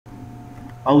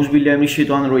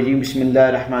Auzubillahiminash-shaytanir-rajim.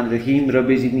 Bismillahir-rahmanir-rahim.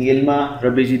 Rabbi zidni ilma,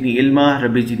 Rabbi zidni ilma,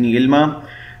 Rabbi zidni ilma.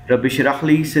 Rabbi shrah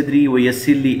li sadri wa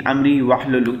yassir li amri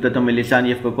wahlul 'uqdatam min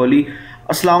lisani yafqahu qawli.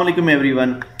 Assalamu alaikum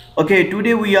everyone. Okay,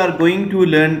 today we are going to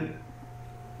learn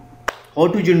how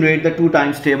to generate the 2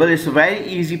 times table. It's a very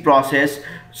easy process,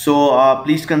 so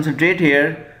please concentrate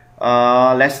here.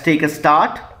 Let's take a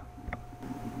start.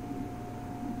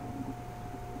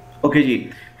 Okay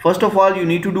ji, first of all you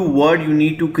need to do what? You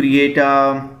need to create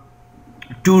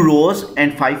 2 rows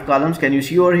and 5 columns. Can you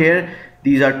see over here?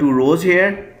 These are 2 rows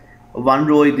here. One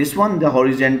row is this one, the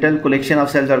horizontal collection of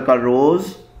cells are called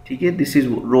rows. Okay, this is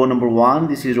row number 1,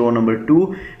 this is row number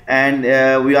 2, and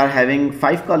we are having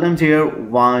 5 columns here,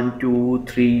 1 2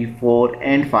 3 4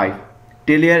 and 5.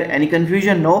 Till here any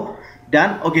confusion? No?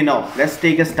 Done? Okay, now let's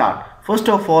take a start. First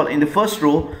of all, in the first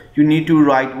row you need to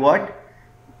write what?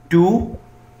 2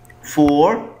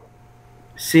 4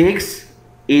 6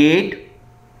 8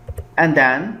 and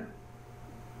then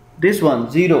this one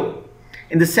 0.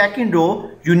 In the second row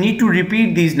you need to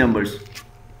repeat these numbers,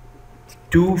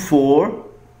 2 4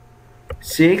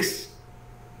 6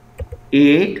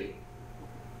 8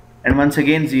 and once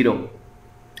again 0.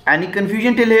 Any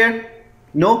confusion till here?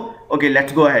 No? Okay,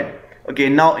 let's go ahead. Okay,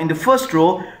 now in the first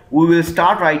row we will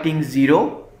start writing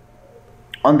 0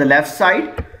 on the left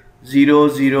side, 0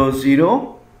 0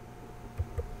 0,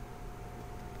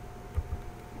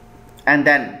 and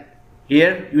then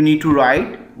here you need to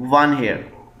write 1 here.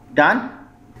 Done?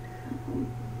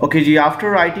 Okay ji,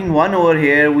 after writing 1 over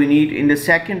here, we need, in the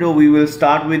second row we will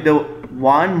start with the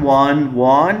 1 1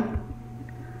 1.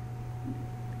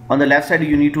 On the left side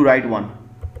you need to write 1.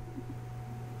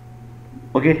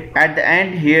 Okay, at the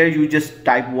end here you just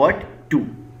type what? 2.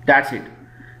 That's it.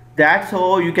 That's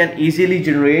how you can easily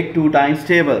generate 2 times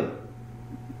table.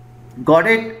 Got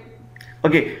it?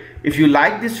 Okay, if you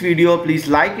like this video, please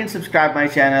like and subscribe my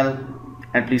channel,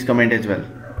 and please comment as well.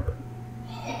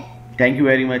 Thank you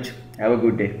very much. Have a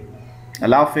good day.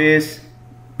 Allah Hafiz.